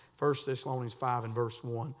1 Thessalonians 5 and verse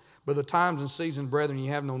 1. But the times and seasons, brethren, ye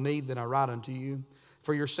have no need that I write unto you.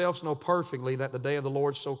 For yourselves know perfectly that the day of the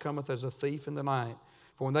Lord so cometh as a thief in the night.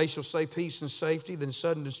 For when they shall say peace and safety, then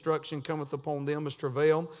sudden destruction cometh upon them as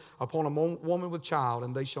travail upon a woman with child,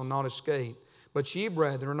 and they shall not escape. But ye,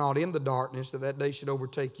 brethren, are not in the darkness, that day should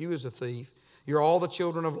overtake you as a thief. You are all the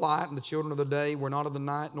children of light and the children of the day. We're not of the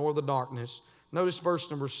night nor of the darkness. Notice verse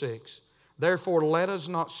number 6. Therefore let us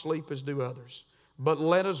not sleep as do others, but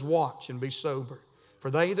let us watch and be sober. For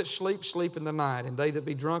they that sleep, sleep in the night, and they that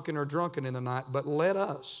be drunken are drunken in the night. But let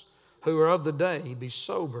us, who are of the day, be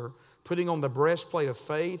sober, putting on the breastplate of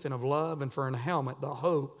faith and of love, and for an helmet the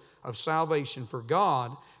hope of salvation. For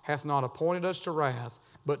God hath not appointed us to wrath,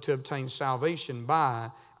 but to obtain salvation by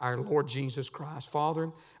our Lord Jesus Christ. Father,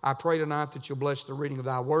 I pray tonight that you'll bless the reading of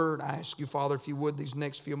thy word. I ask you, Father, if you would, these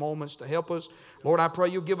next few moments to help us. Lord, I pray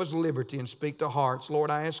you'll give us liberty and speak to hearts. Lord,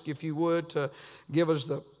 I ask you if you would to give us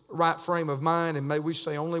the right frame of mind, and may we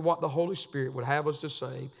say only what the Holy Spirit would have us to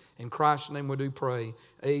say. In Christ's name we do pray.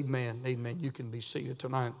 Amen. Amen. You can be seated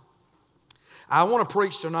tonight. I want to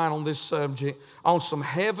preach tonight on this subject, on some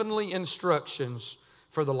heavenly instructions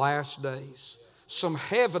for the last days. Some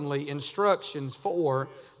heavenly instructions for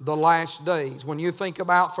the last days. When you think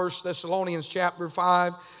about 1 Thessalonians chapter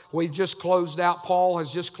 5, we've just closed out, Paul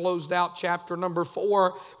has just closed out chapter number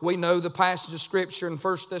 4. We know the passage of Scripture in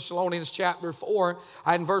 1 Thessalonians chapter 4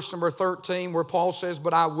 and verse number 13 where Paul says,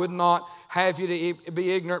 but I would not have you to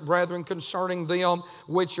be ignorant, brethren, concerning them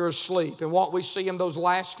which are asleep. And what we see in those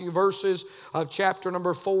last few verses of chapter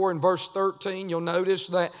number 4 and verse 13, you'll notice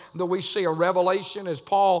that we see a revelation as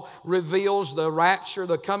Paul reveals the rapture,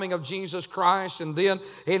 the coming of Jesus Christ. And then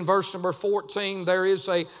in verse number 14, there is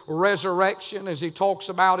a resurrection, as he talks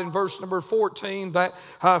about in verse number 14, that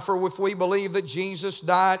for if we believe that Jesus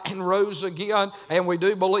died and rose again, and we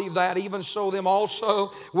do believe that, even so them also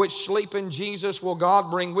which sleep in Jesus will God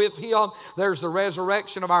bring with him. There's the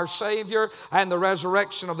resurrection of our Savior and the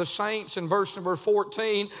resurrection of the saints in verse number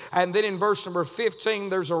 14. And then in verse number 15,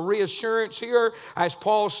 there's a reassurance here, as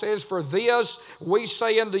Paul says, for this we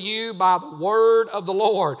say unto you by the word of the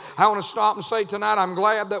Lord. I want to stop and say tonight, I'm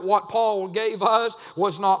glad that what Paul gave us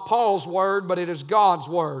was not Paul's word, but it is God's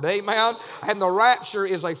word. Amen. And the rapture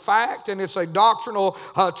is a fact, and it's a doctrinal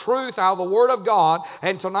truth out of the word of God.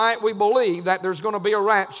 And tonight we believe that there's going to be a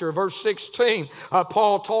rapture. Verse 16,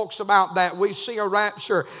 Paul talks about that. We see a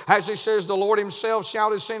rapture, as he says, the Lord himself shall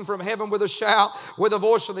descend from heaven with a shout, with the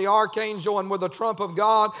voice of the archangel, and with the trump of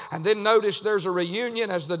God. And then notice there's a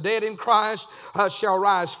reunion, as the dead in Christ shall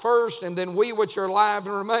rise first, and then we which are alive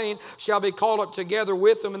and remain shall be caught up together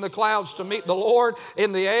with them in the clouds to meet the Lord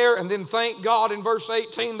in the air. And then thank God in verse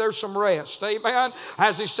 18 there's some rest. Amen.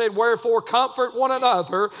 As he said, wherefore comfort one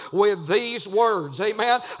another with these words.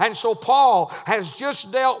 Amen. And so Paul has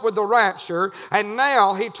just dealt with the rapture, and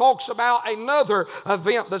now he talks about another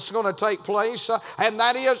event that's going to take place, and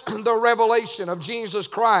that is the revelation of Jesus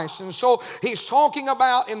Christ. And so he's talking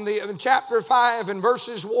about in chapter 5 and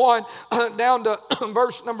verses 1 down to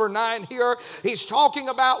verse number 9 here, he's talking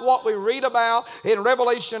about what we read about in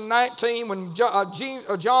Revelation 19 when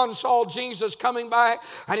John saw Jesus coming back,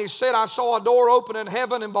 and he said, I saw a door open in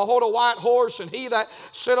heaven, and behold a white horse, and he that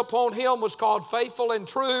sat upon him was called Faithful and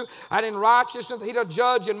True, and in righteousness he doth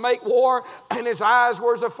judge and make war, and his eyes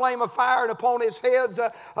were as a flame of fire, and upon his head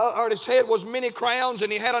was many crowns,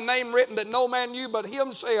 and he had a name written that no man knew but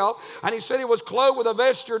himself. And he said he was clothed with a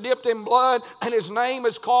vesture dipped in blood, and his name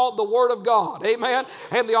is called the Word of God. Amen.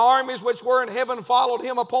 And the armies which were in heaven followed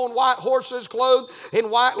him upon white horses, clothed in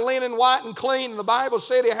white linen, white and clean. And the Bible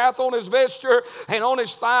said he hath on his vesture and on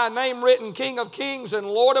his thigh a name written, King of Kings and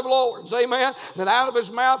Lord of Lords. Amen. That out of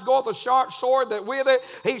his mouth goeth a sharp sword, that with it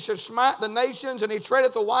he should smite the nations, and he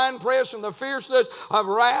treadeth the winepress and the fierceness of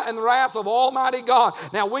wrath and wrath of Almighty God.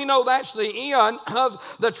 Now we know that's the end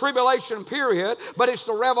of the tribulation period, but it's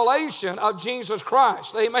the revelation of Jesus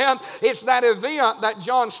Christ. Amen. It's that event that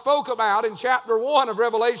John spoke about in chapter 1 of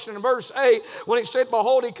Revelation in verse 8 when he said,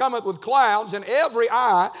 behold, he cometh with clouds, and every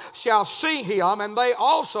eye shall see him, and they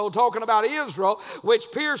also, talking about Israel,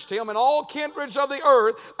 which pierced him, and all kindreds of the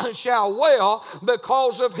earth shall wail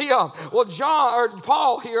because of him. Well,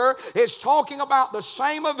 Paul here is talking about the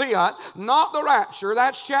same event, not the rapture.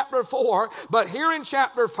 That's chapter 4. But here in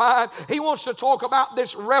chapter 5, he wants to talk about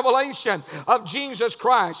this revelation of Jesus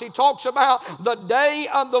Christ. He talks about the day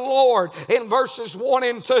of the Lord in verses 1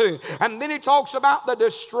 and 2. And then he talks about the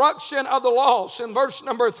destruction of the lost in verse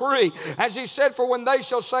number 3, as he said, for when they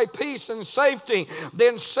shall say peace and safety,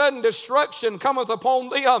 then sudden destruction cometh upon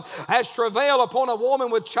them as travail upon a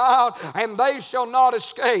woman with child, and they shall not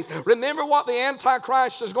escape. Remember what the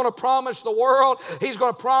Antichrist is going to promise the world. He's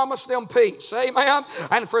going to promise them peace. Amen.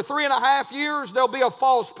 And for 3.5 years there'll be a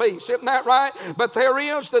false peace. Isn't that right? But there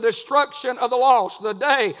is the destruction of the lost, the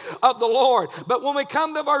day of the Lord. But when we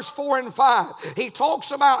come to verse 4 and 5, he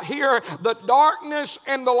talks about here the darkness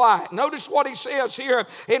and the light. Notice what he says here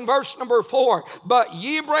in verse number 4. But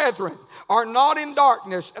ye, brethren, are not in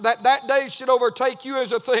darkness, that day should overtake you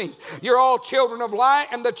as a thief. You're all children of light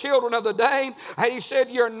and the children of the day. And he said,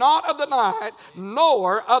 you're not of the night,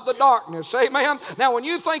 nor of the darkness. Amen. Now, when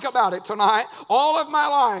you think about it tonight, all of my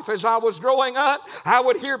life as I was growing up, I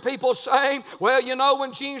would hear people saying, well, you know,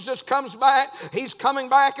 when Jesus comes back, he's coming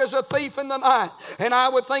back as a thief in the night. And I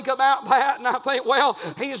would think about that and I think, well,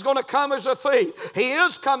 he's going to come as a thief. He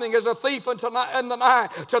is coming as a thief in the night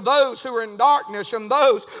to those who are in darkness and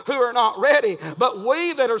those who are not ready. But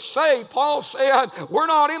we that are saved, Paul said, we're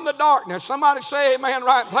not in the darkness. Somebody say amen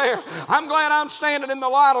right there. I'm glad I'm standing in the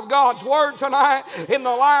light of God's word tonight, in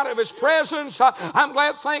the light of his presence. I'm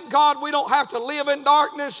glad, thank God, we don't have to live in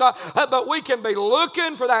darkness, but we can be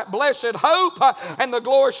looking for that blessed hope and the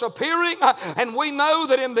glorious appearing. And we know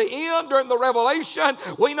that in the end, during the revelation,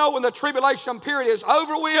 we know when the tribulation period is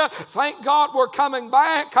over with, thank God we're coming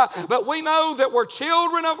back. But we know that we're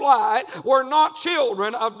children of light. We're not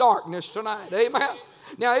children of darkness tonight. Amen.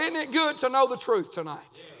 Now, isn't it good to know the truth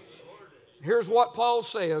tonight? Here's what Paul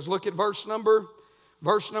says. Look at verse number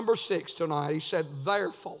 6 tonight. He said,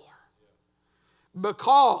 therefore,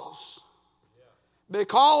 because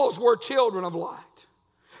we're children of light,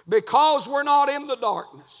 because we're not in the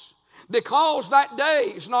darkness, because that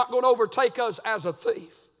day is not going to overtake us as a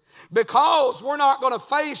thief, because we're not going to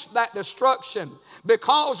face that destruction,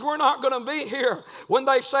 because we're not going to be here when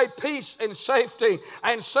they say peace and safety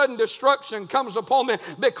and sudden destruction comes upon them,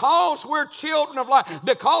 because we're children of light,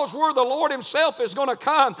 because we're the Lord himself is going to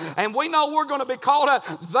come and we know we're going to be called up.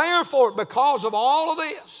 Therefore, because of all of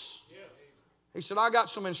this, he said, I got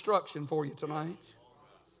some instruction for you tonight.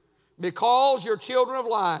 Because you're children of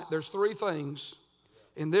light, there's 3 things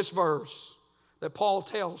in this verse that Paul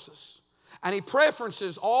tells us. And he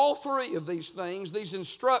preferences all 3 of these things, these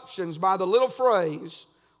instructions, by the little phrase,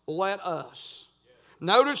 let us.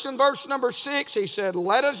 Notice in verse number 6, he said,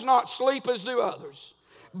 let us not sleep as do others,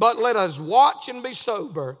 but let us watch and be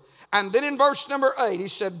sober. And then in verse number 8, he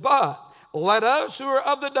said, but let us who are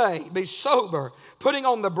of the day be sober, putting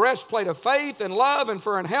on the breastplate of faith and love, and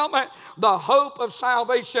for an helmet, the hope of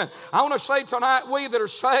salvation. I want to say tonight, we that are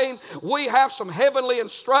saved, we have some heavenly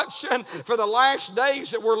instruction for the last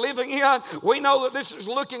days that we're living in. We know that this is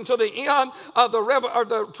looking to the end of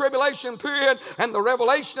the tribulation period and the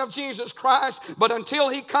revelation of Jesus Christ. But until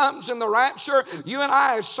he comes in the rapture, you and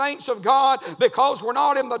I as saints of God, because we're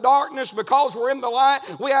not in the darkness, because we're in the light,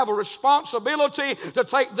 we have a responsibility to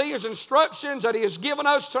take these instructions that he has given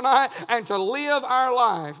us tonight and to live our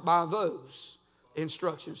life by those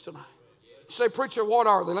instructions tonight. You say, preacher, what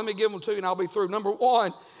are they? Let me give them to you and I'll be through. Number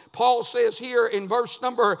 1, Paul says here in verse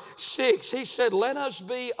number 6, he said, let us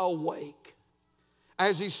be awake.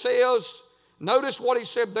 As he says, notice what he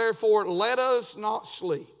said, therefore, let us not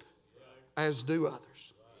sleep as do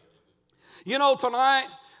others. You know, tonight,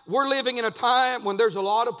 we're living in a time when there's a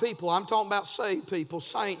lot of people, I'm talking about saved people,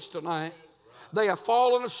 saints tonight, they have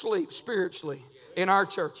fallen asleep spiritually in our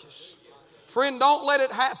churches. Friend, don't let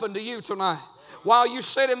it happen to you tonight. While you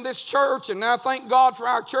sit in this church, and now thank God for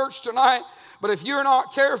our church tonight, but if you're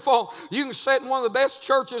not careful, you can sit in one of the best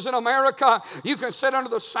churches in America. You can sit under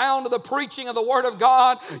the sound of the preaching of the Word of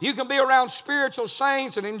God. You can be around spiritual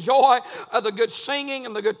saints and enjoy the good singing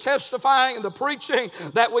and the good testifying and the preaching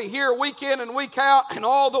that we hear week in and week out. And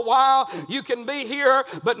all the while, you can be here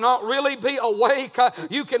but not really be awake.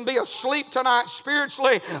 You can be asleep tonight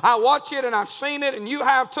spiritually. I watch it and I've seen it, and you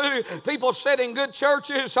have too. People sit in good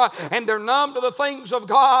churches and they're numb to the things of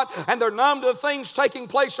God, and they're numb to the things taking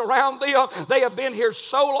place around them. They have been here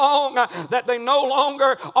so long that they no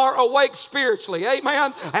longer are awake spiritually.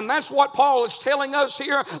 Amen. And that's what Paul is telling us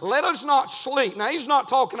here. Let us not sleep. Now, he's not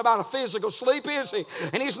talking about a physical sleep, is he?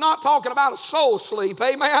 And he's not talking about a soul sleep.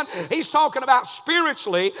 Amen. He's talking about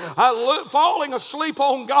spiritually falling asleep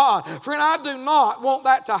on God. Friend, I do not want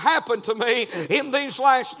that to happen to me in these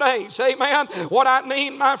last days. Amen. What I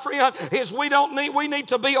mean, my friend, is we need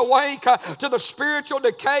to be awake to the spiritual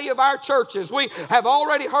decay of our churches. We have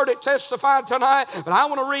already heard it testified side tonight, but I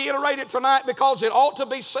want to reiterate it tonight because it ought to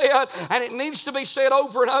be said, and it needs to be said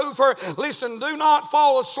over and over. Listen, do not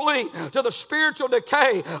fall asleep to the spiritual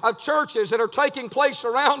decay of churches that are taking place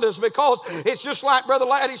around us, because it's just like Brother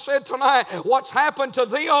Laddie said tonight, what's happened to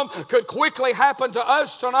them could quickly happen to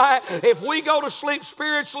us tonight if we go to sleep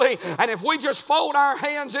spiritually, and if we just fold our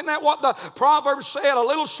hands. Isn't that what the Proverbs said? A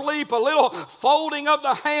little sleep, a little folding of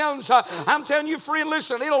the hands. I'm telling you, friend,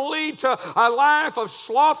 listen, it'll lead to a life of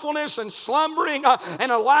slothfulness and slumbering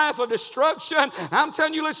and a life of destruction. I'm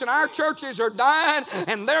telling you, listen, our churches are dying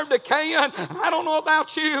and they're decaying. And I don't know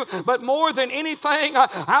about you, but more than anything,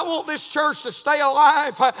 I want this church to stay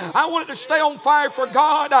alive. I want it to stay on fire for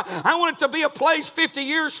God. I want it to be a place 50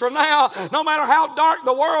 years from now, no matter how dark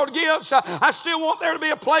the world gets, I still want there to be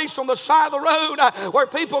a place on the side of the road where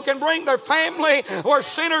people can bring their family, where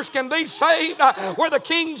sinners can be saved, where the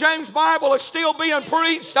King James Bible is still being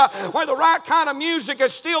preached, where the right kind of music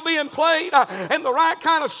is still being played, and the right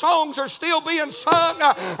kind of songs are still being sung,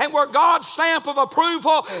 and where God's stamp of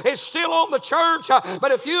approval is still on the church.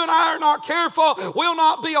 But if you and I are not careful, we'll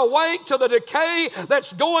not be awake to the decay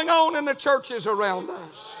that's going on in the churches around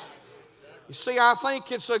us. You see, I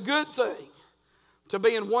think it's a good thing to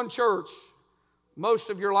be in one church most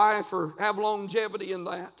of your life or have longevity in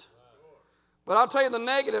that. But I'll tell you the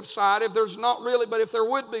negative side, if there's not really, but if there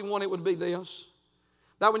would be one, it would be this.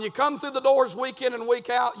 That when you come through the doors week in and week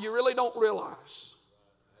out, you really don't realize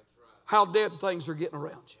how dead things are getting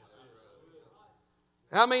around you.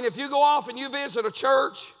 I mean, if you go off and you visit a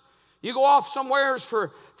church, you go off somewhere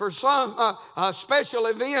for some special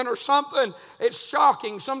event or something, it's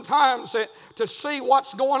shocking sometimes to see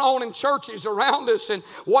what's going on in churches around us and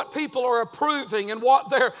what people are approving and what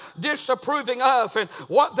they're disapproving of and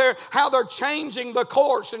how they're changing the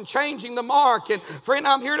course and changing the mark. And friend,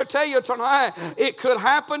 I'm here to tell you tonight, it could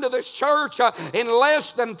happen to this church in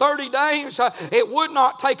less than 30 days. It would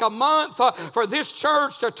not take a month for this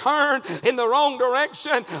church to turn in the wrong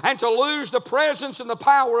direction and to lose the presence and the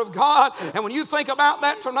power of God. And when you think about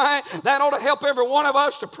that tonight, that ought to help every one of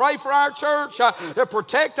us to pray for our church, to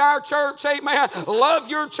protect our church, amen. Love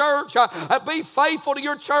your church, be faithful to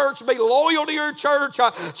your church, be loyal to your church,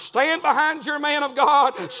 stand behind your man of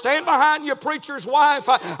God, stand behind your preacher's wife.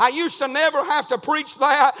 I used to never have to preach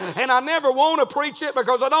that, and I never want to preach it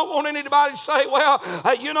because I don't want anybody to say, well,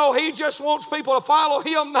 he just wants people to follow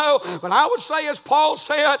him. No, but I would say, as Paul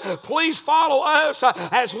said, please follow us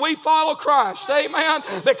as we follow Christ, amen,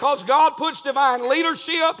 because God puts divine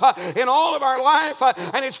leadership in all of our life,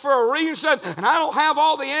 and it's for a reason. And I don't have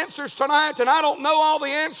all the answers tonight, and I don't know all the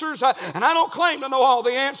answers, and I don't claim to know all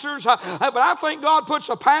the answers, but I think God puts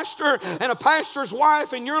a pastor and a pastor's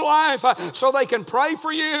wife in your life so they can pray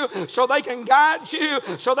for you, so they can guide you,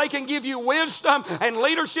 so they can give you wisdom and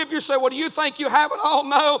leadership. You say, well, do you think you have it all?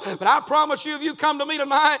 No, but I promise you, if you come to me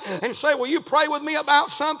tonight and say, will you pray with me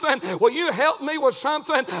about something? Will you help me with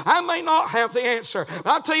something? I may not have the answer, but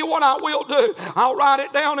I'll tell you what I will do. I'll write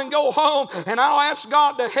it down and go home, and I'll ask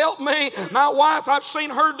God to help me. My wife, I've seen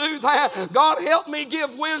her do that. God, help me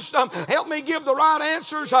give wisdom. Help me give the right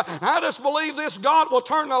answers. I just believe this. God will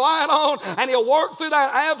turn the light on, and He'll work through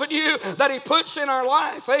that avenue that He puts in our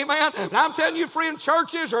life. Amen. And I'm telling you, friend,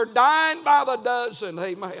 churches are dying by the dozen.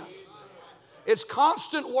 Amen. It's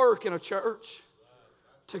constant work in a church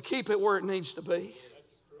to keep it where it needs to be,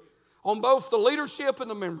 on both the leadership and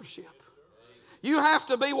the membership. You have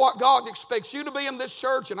to be what God expects you to be in this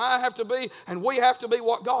church, and I have to be, and we have to be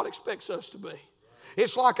what God expects us to be.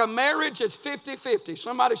 It's like a marriage, it's 50-50.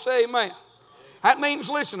 Somebody say amen. That means,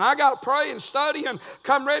 listen, I got to pray and study and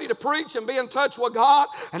come ready to preach and be in touch with God.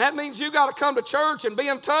 And that means you got to come to church and be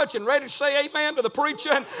in touch and ready to say amen to the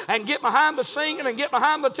preaching and get behind the singing and get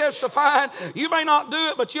behind the testifying. You may not do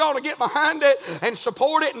it, but you ought to get behind it and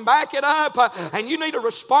support it and back it up. And you need to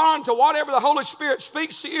respond to whatever the Holy Spirit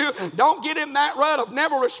speaks to you. Don't get in that rut of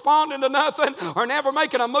never responding to nothing or never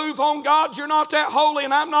making a move on God. You're not that holy,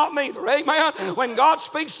 and I'm not neither. Amen. When God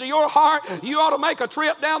speaks to your heart, you ought to make a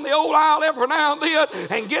trip down the old aisle every now and then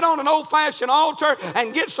and get on an old-fashioned altar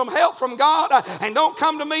and get some help from God, and don't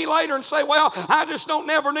come to me later and say, well, I just don't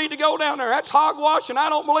never need to go down there. That's hogwash and I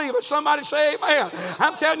don't believe it. Somebody say amen.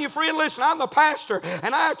 I'm telling you, friend, listen, I'm the pastor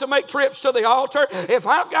and I have to make trips to the altar. If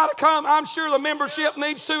I've got to come, I'm sure the membership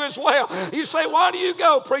needs to as well. You say, why do you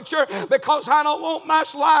go, preacher? Because I don't want my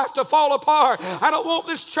life to fall apart. I don't want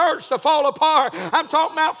this church to fall apart. I'm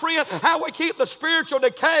talking about, friend, how we keep the spiritual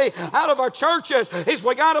decay out of our churches is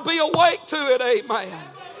we got to be awake to it. Amen.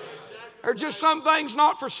 There are just some things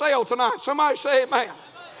not for sale tonight. Somebody say amen.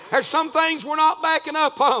 There's some things we're not backing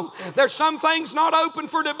up on. There's some things not open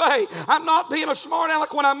for debate. I'm not being a smart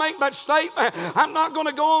aleck when I make that statement. I'm not going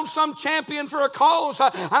to go on some champion for a cause.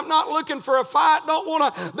 I'm not looking for a fight. Don't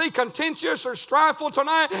want to be contentious or strifeful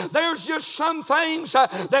tonight. There's just some things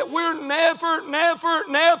that we're never,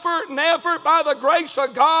 by the grace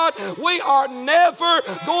of God, we are never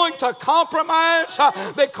going to compromise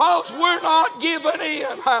because we're not giving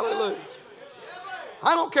in. Hallelujah.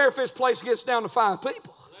 I don't care if this place gets down to 5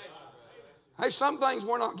 people. Hey, some things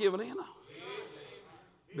we're not giving in on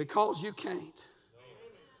because you can't.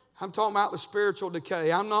 I'm talking about the spiritual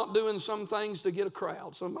decay. I'm not doing some things to get a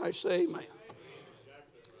crowd. Somebody say amen.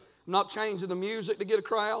 I'm not changing the music to get a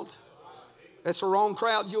crowd. That's the wrong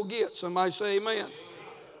crowd you'll get. Somebody say amen.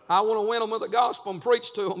 I want to win them with the gospel and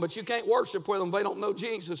preach to them, but you can't worship with them if they don't know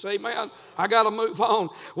Jesus. Amen. I got to move on.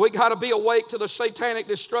 We got to be awake to the satanic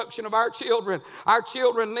destruction of our children. Our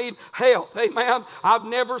children need help. Amen. I've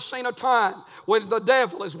never seen a time when the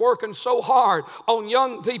devil is working so hard on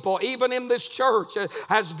young people, even in this church.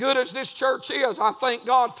 As good as this church is, I thank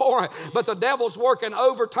God for it. But the devil's working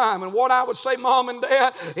overtime. And what I would say, Mom and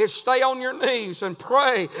Dad, is stay on your knees and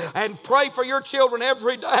pray for your children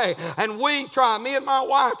every day. And me and my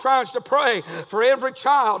wife tries to pray for every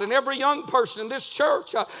child and every young person in this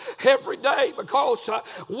church every day, because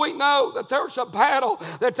we know that there's a battle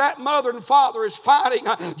that mother and father is fighting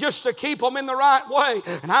just to keep them in the right way.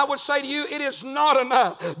 And I would say to you, it is not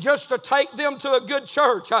enough just to take them to a good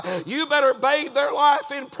church. You better bathe their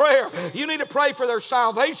life in prayer. You need to pray for their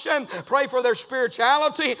salvation, pray for their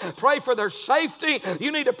spirituality, pray for their safety.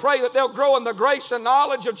 You need to pray that they'll grow in the grace and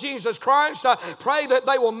knowledge of Jesus Christ. Pray that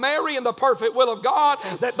they will marry in the perfect will of God,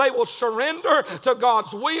 that they will surrender to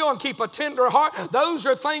God's will and keep a tender heart. Those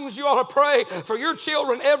are things you ought to pray for your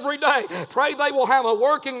children every day. Pray they will have a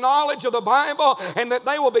working knowledge of the Bible, and that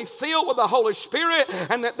they will be filled with the Holy Spirit,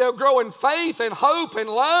 and that they'll grow in faith and hope and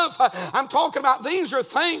love. I'm talking about these are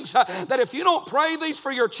things that if you don't pray these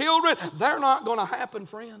for your children, they're not going to happen,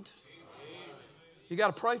 friend. You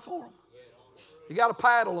got to pray for them. You got to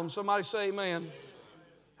paddle them. Somebody say amen.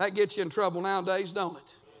 That gets you in trouble nowadays, don't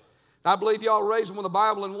it? I believe y'all raise them with a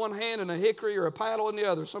Bible in one hand and a hickory or a paddle in the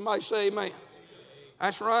other. Somebody say amen.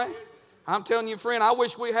 That's right. I'm telling you, friend, I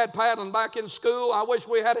wish we had paddling back in school. I wish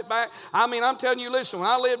we had it back. I mean, I'm telling you, listen, when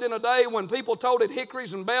I lived in a day when people toted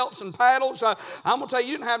hickories and belts and paddles, I'm going to tell you,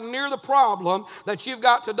 you didn't have near the problem that you've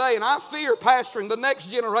got today. And I fear pastoring the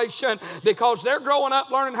next generation, because they're growing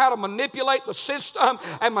up learning how to manipulate the system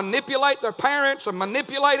and manipulate their parents and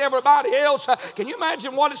manipulate everybody else. Can you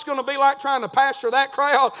imagine what it's going to be like trying to pastor that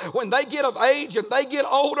crowd when they get of age and they get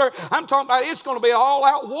older? I'm talking about it's going to be an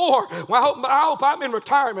all-out war. Well, I hope I'm in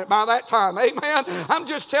retirement by that time. Amen. I'm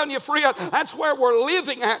just telling you, friend, that's where we're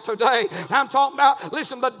living at today. I'm talking about,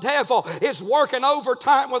 listen, the devil is working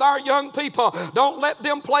overtime with our young people. Don't let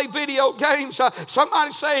them play video games.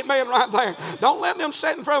 Somebody say amen right there. Don't let them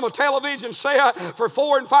sit in front of a television set for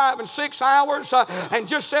 4 and 5 and 6 hours and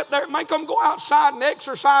just sit there. Make them go outside and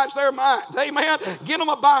exercise their mind. Amen. Get them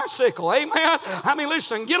a bicycle. Amen. I mean,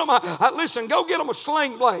 listen, get them go get them a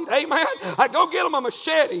sling blade. Amen. Go get them a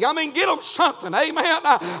machete. I mean, get them something. Amen.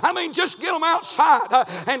 I mean, just get them outside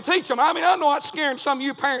and teach them. I mean, I know it's scaring some of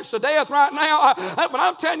you parents to death right now, but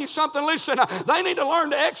I'm telling you something. Listen, they need to learn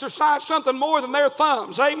to exercise something more than their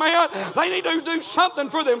thumbs. Amen. They need to do something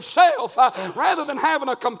for themselves rather than having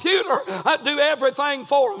a computer do everything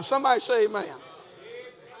for them. Somebody say amen.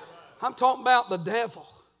 I'm talking about the devil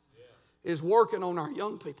is working on our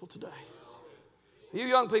young people today. You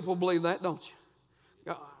young people believe that, don't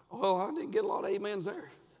you? Well, I didn't get a lot of amens there.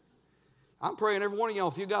 I'm praying every one of y'all,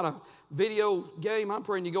 if you got a video game, I'm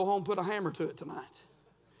praying you go home and put a hammer to it tonight.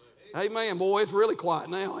 Amen. Boy, it's really quiet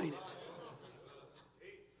now, ain't it?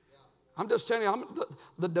 I'm just telling you,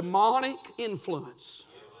 the demonic influence,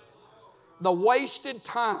 the wasted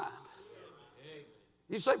time.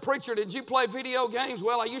 You say, preacher, did you play video games?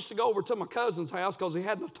 Well, I used to go over to my cousin's house because he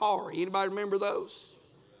had an Atari. Anybody remember those?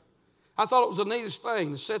 I thought it was the neatest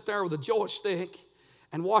thing to sit there with a joystick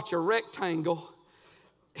and watch a rectangle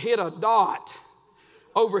hit a dot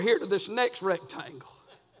over here to this next rectangle.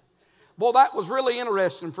 Boy, that was really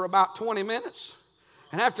interesting for about 20 minutes.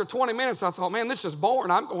 And after 20 minutes, I thought, man, this is boring.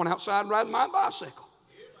 I'm going outside and riding my bicycle.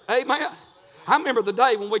 Amen. I remember the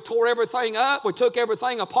day when we tore everything up, we took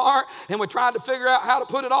everything apart, and we tried to figure out how to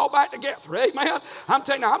put it all back together. Amen. I'm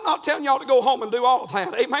telling you, I'm not telling y'all to go home and do all of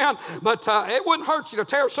that. Amen. But it wouldn't hurt you to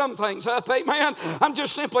tear some things up. Amen. I'm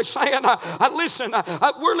just simply saying, listen,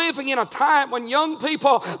 we're living in a time when young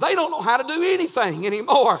people, they don't know how to do anything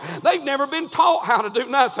anymore. They've never been taught how to do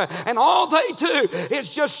nothing. And all they do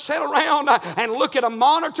is just sit around and look at a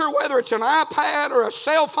monitor, whether it's an iPad or a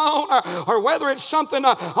cell phone or whether it's something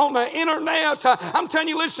on the internet. I'm telling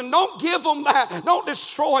you, listen, don't give them that. Don't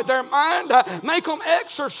destroy their mind. Make them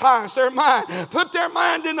exercise their mind. Put their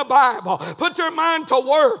mind in the Bible. Put their mind to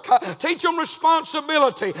work. Teach them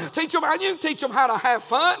responsibility. Teach them how to have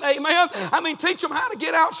fun. Amen. I mean, teach them how to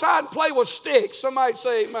get outside and play with sticks. Somebody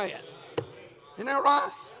say amen. Isn't that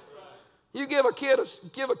right? You give a kid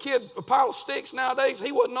a pile of sticks nowadays,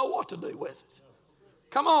 he wouldn't know what to do with it.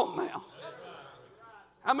 Come on now.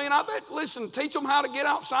 I mean, I bet, listen, teach them how to get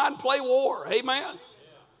outside and play war. Amen.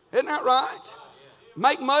 Isn't that right?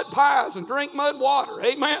 Make mud pies and drink mud water.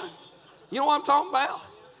 Amen. You know what I'm talking about?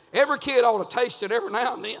 Every kid ought to taste it every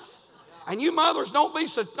now and then. And you mothers, don't be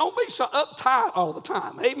so uptight all the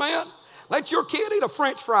time. Amen. Let your kid eat a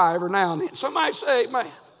French fry every now and then. Somebody say amen.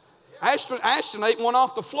 Ashton ate one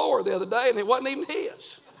off the floor the other day, and it wasn't even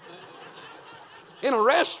his. In a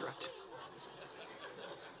restaurant.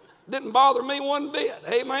 Didn't bother me one bit.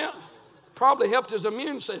 Amen. Probably helped his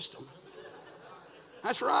immune system.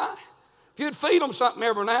 That's right. If you'd feed them something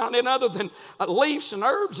every now and then other than leaves and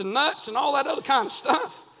herbs and nuts and all that other kind of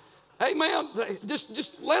stuff. Amen.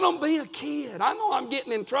 Just let them be a kid. I know I'm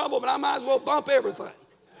getting in trouble, but I might as well bump everything.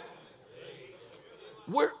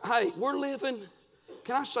 We're living,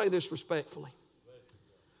 can I say this respectfully?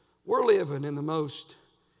 We're living in the most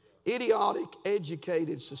idiotic,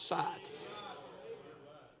 educated society.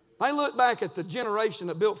 They look back at the generation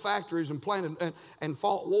that built factories and planted and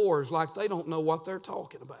fought wars like they don't know what they're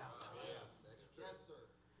talking about.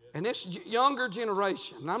 And this younger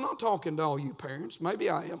generation, and I'm not talking to all you parents, maybe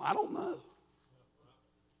I am, I don't know.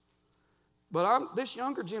 But this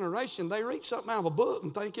younger generation, they read something out of a book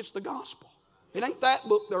and think it's the gospel. It ain't that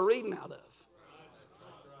book they're reading out of.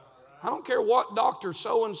 I don't care what doctor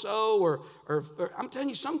so-and-so or I'm telling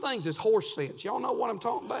you, some things is horse sense. Y'all know what I'm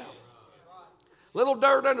talking about. Little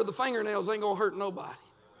dirt under the fingernails ain't going to hurt nobody.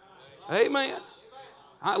 Amen.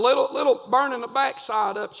 Little burning the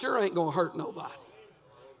backside up sure ain't going to hurt nobody.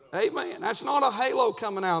 Amen. That's not a halo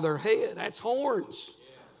coming out of their head. That's horns.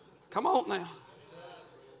 Come on now.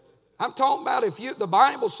 I'm talking about the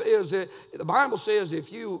Bible says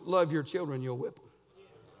if you love your children, you'll whip them.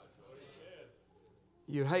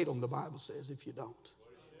 You hate them, the Bible says, if you don't.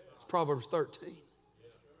 It's Proverbs 13.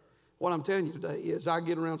 What I'm telling you today is I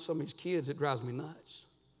get around some of these kids, it drives me nuts.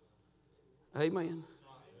 Amen.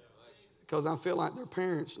 Because I feel like their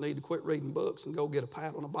parents need to quit reading books and go get a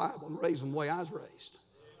pat on the Bible and raise them the way I was raised.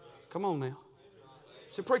 Come on now.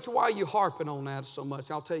 Say, preacher, why are you harping on that so much?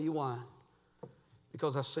 I'll tell you why.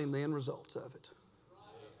 Because I've seen the end results of it.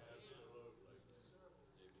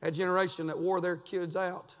 That generation that wore their kids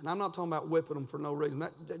out, and I'm not talking about whipping them for no reason.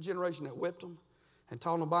 That generation that whipped them and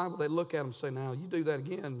taught them the Bible, they look at them and say, now, you do that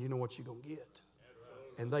again, you know what you're going to get.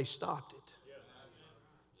 And they stopped it.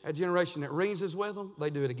 That generation that reasons with them, they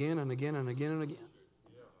do it again and again and again and again.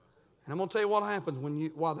 And I'm going to tell you what happens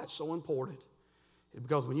why that's so important. It's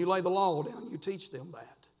because when you lay the law down, you teach them that.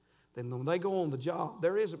 Then when they go on the job,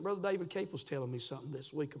 Brother David Cape was telling me something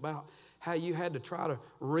this week about how you had to try to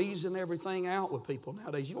reason everything out with people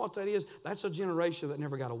nowadays. You know what that is? That's a generation that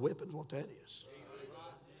never got a whipping is what that is.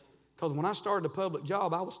 Because when I started a public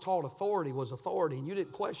job, I was taught authority was authority, and you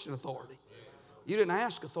didn't question authority. You didn't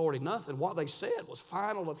ask authority, nothing. What they said was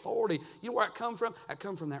final authority. You know where it come from? It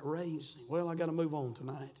come from that raising. Well, I got to move on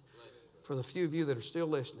tonight. For the few of you that are still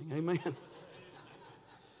listening, amen.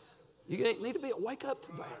 You need to wake up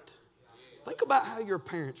to that. Think about how your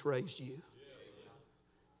parents raised you.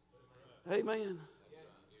 Amen.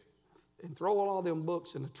 And throw all them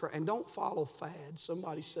books in the trash. And don't follow fads.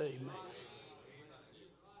 Somebody say amen.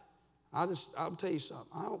 I'll tell you something.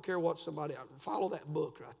 I don't care what follow that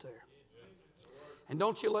book right there. And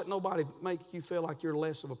don't you let nobody make you feel like you're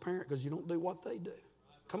less of a parent because you don't do what they do.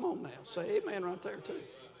 Come on now. Say amen right there too.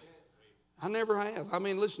 I never have. I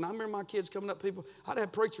mean, listen, I remember my kids coming up, I'd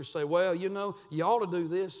have preachers say, well, you ought to do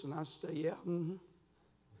this. And I'd say, yeah, mm-hmm.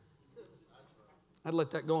 I'd let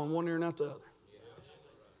that go on one ear and out the other.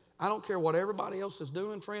 I don't care what everybody else is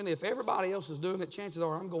doing, friend. If everybody else is doing it, chances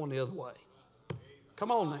are I'm going the other way. Come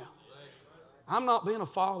on now. I'm not being a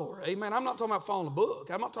follower. Amen. I'm not talking about following a book.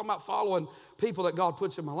 I'm not talking about following people that God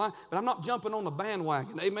puts in my life. But I'm not jumping on the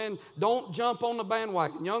bandwagon. Amen. Don't jump on the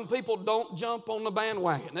bandwagon. Young people, don't jump on the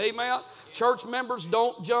bandwagon. Amen. Church members,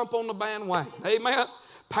 don't jump on the bandwagon. Amen.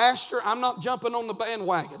 Pastor, I'm not jumping on the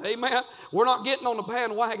bandwagon. Amen. We're not getting on the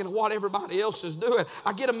bandwagon of what everybody else is doing.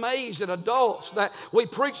 I get amazed at adults that we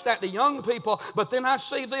preach that to young people, but then I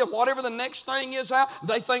see them, whatever the next thing is out,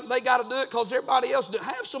 they think they got to do it because everybody else do.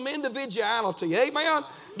 Have some individuality. Amen.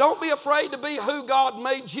 Don't be afraid to be who God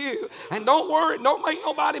made you. And don't worry, don't make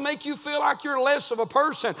nobody make you feel like you're less of a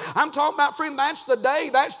person. I'm talking about, friend, that's the day,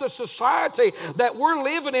 that's the society that we're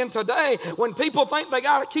living in today, when people think they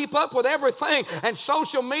got to keep up with everything, and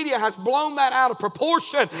social media has blown that out of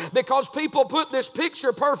proportion because people put this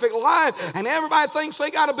picture perfect life and everybody thinks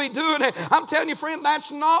they got to be doing it. I'm telling you, friend,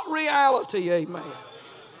 that's not reality. Amen.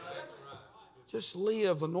 Just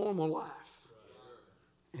live a normal life.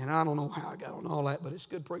 And I don't know how I got on all that, but it's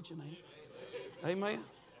good preaching, ain't it? Amen.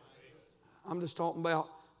 I'm just talking about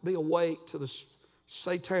be awake to the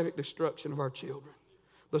satanic destruction of our children,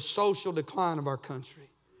 the social decline of our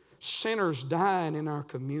country, sinners dying in our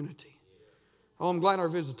community. Oh, I'm glad our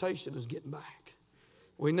visitation is getting back.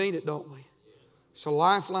 We need it, don't we? It's a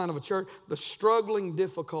lifeline of a church. The struggling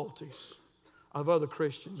difficulties of other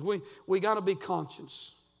Christians. We got to be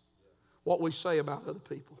conscious what we say about other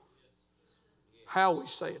people, how we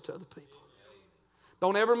say it to other people.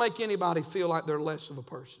 Don't ever make anybody feel like they're less of a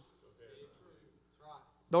person.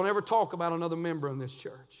 Don't ever talk about another member in this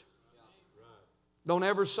church. Don't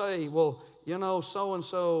ever say, well, you know,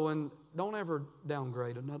 so-and-so, and don't ever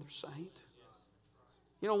downgrade another saint.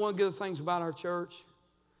 You know, one of the good things about our church,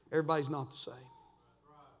 everybody's not the same.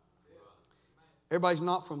 Everybody's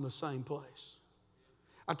not from the same place.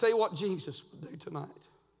 I tell you what Jesus would do tonight.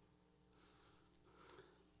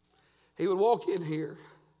 He would walk in here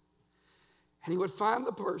and he would find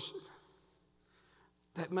the person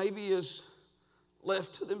that maybe is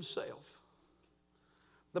left to themselves,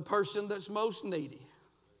 the person that's most needy.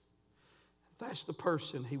 That's the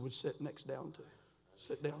person he would sit down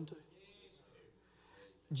to.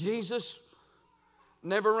 Jesus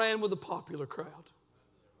never ran with a popular crowd.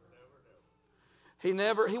 He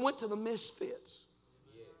went to the misfits.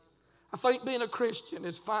 I think being a Christian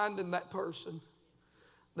is finding that person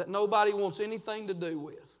that nobody wants anything to do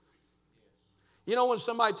with. You know, when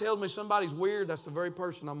somebody tells me somebody's weird, that's the very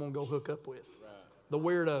person I'm going to go hook up with. The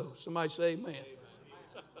weirdo. Somebody say amen.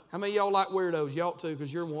 How many of y'all like weirdos? You ought to,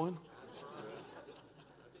 because you're one.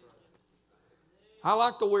 I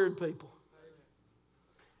like the weird people.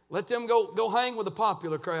 Let them go hang with the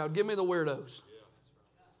popular crowd. Give me the weirdos.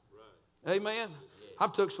 Amen.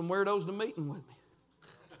 I've took some weirdos to meeting with me.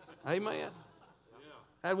 Amen.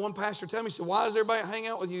 I had one pastor tell me, he said, why does everybody hang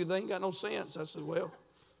out with you? They ain't got no sense. I said, well,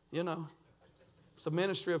 you know, it's a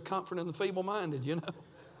ministry of comforting the feeble-minded, you know.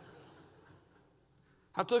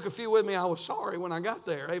 I took a few with me. I was sorry when I got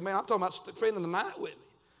there. Amen. I'm talking about spending the night with me.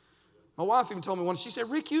 My wife even told me once, she said,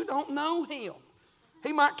 Rick, you don't know him.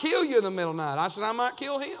 He might kill you in the middle of the night. I said, I might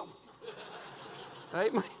kill him.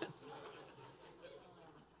 Amen.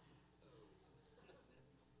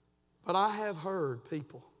 But I have heard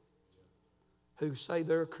people who say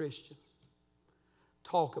they're a Christian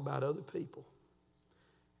talk about other people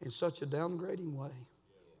in such a downgrading way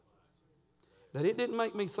that it didn't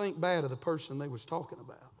make me think bad of the person they was talking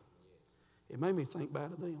about. It made me think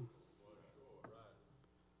bad of them.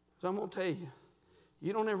 So I'm going to tell you,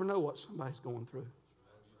 you don't ever know what somebody's going through.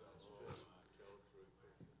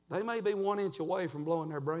 They may be 1 inch away from blowing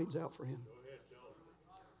their brains out for him.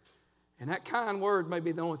 And that kind word may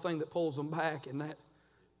be the only thing that pulls them back, and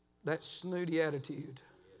that snooty attitude,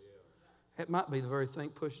 it might be the very thing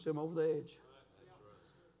that pushes them over the edge.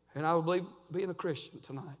 And I would believe being a Christian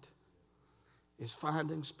tonight is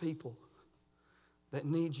finding people that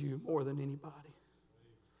need you more than anybody.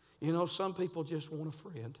 You know, some people just want a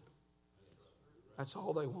friend. That's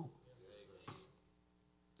all they want.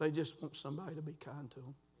 They just want somebody to be kind to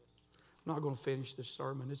them. I'm not going to finish this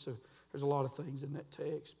sermon. There's a lot of things in that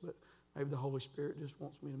text, but maybe the Holy Spirit just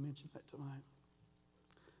wants me to mention that tonight.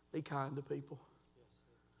 Be kind to people.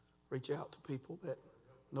 Reach out to people that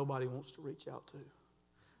nobody wants to reach out to.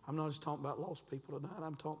 I'm not just talking about lost people tonight.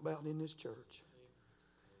 I'm talking about in this church.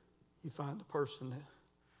 You find a person that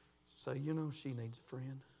say, you know, she needs a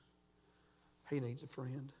friend. He needs a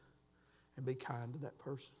friend. And be kind to that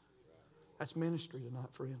person. That's ministry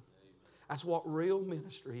tonight, friend. That's what real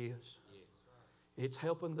ministry is. It's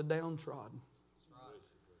helping the downtrodden.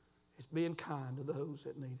 It's being kind to those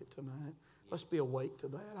that need it tonight. Let's be awake to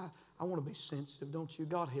that. I want to be sensitive, don't you?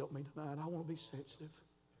 God help me tonight. I want to be sensitive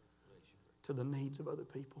to the needs of other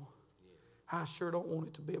people. I sure don't want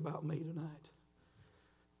it to be about me tonight.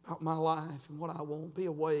 About my life and what I want. Be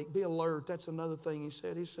awake, be alert. That's another thing he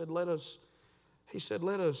said. He said, let us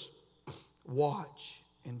watch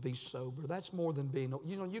and be sober. That's more than being,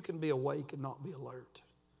 you can be awake and not be alert.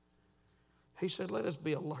 He said, let us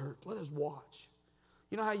be alert. Let us watch.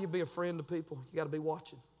 You know how you be a friend to people? You got to be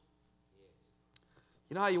watching.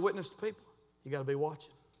 You know how you witness to people? You got to be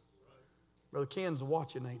watching. Brother Ken's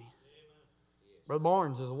watching, ain't he? Brother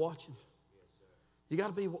Barnes is watching. You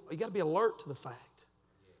got to be alert to the fact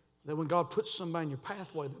that when God puts somebody in your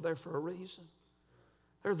pathway, they're there for a reason.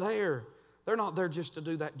 They're there. They're not there just to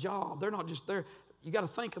do that job. They're not just there. You got to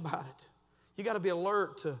think about it. You got to be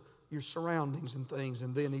alert to your surroundings and things.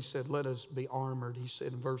 And then he said, let us be armored. He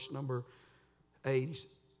said in verse number 8, he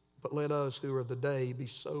said, but let us who are of the day be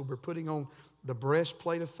sober, putting on the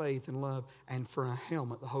breastplate of faith and love, and for a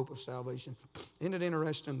helmet, the hope of salvation. Isn't it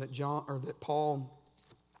interesting that that Paul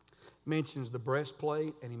mentions the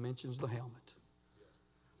breastplate and he mentions the helmet?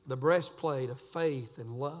 The breastplate of faith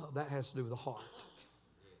and love, that has to do with the heart.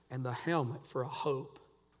 And the helmet for a hope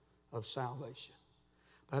of salvation.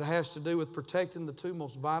 That has to do with protecting the two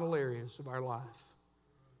most vital areas of our life.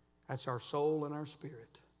 That's our soul and our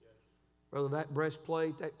spirit. Brother, that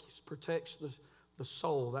breastplate, that protects the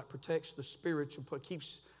soul, that protects the spiritual,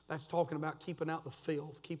 that's talking about keeping out the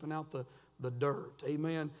filth, keeping out the dirt,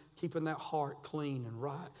 amen, keeping that heart clean and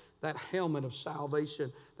right. That helmet of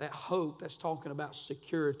salvation, that hope, that's talking about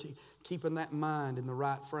security, keeping that mind in the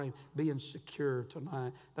right frame, being secure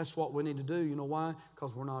tonight. That's what we need to do. You know why?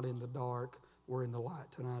 Because we're not in the dark, we're in the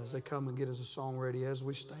light tonight. As they come and get us a song ready as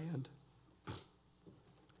we stand.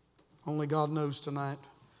 Only God knows tonight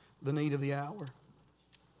the need of the hour.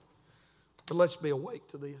 But let's be awake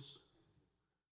to this.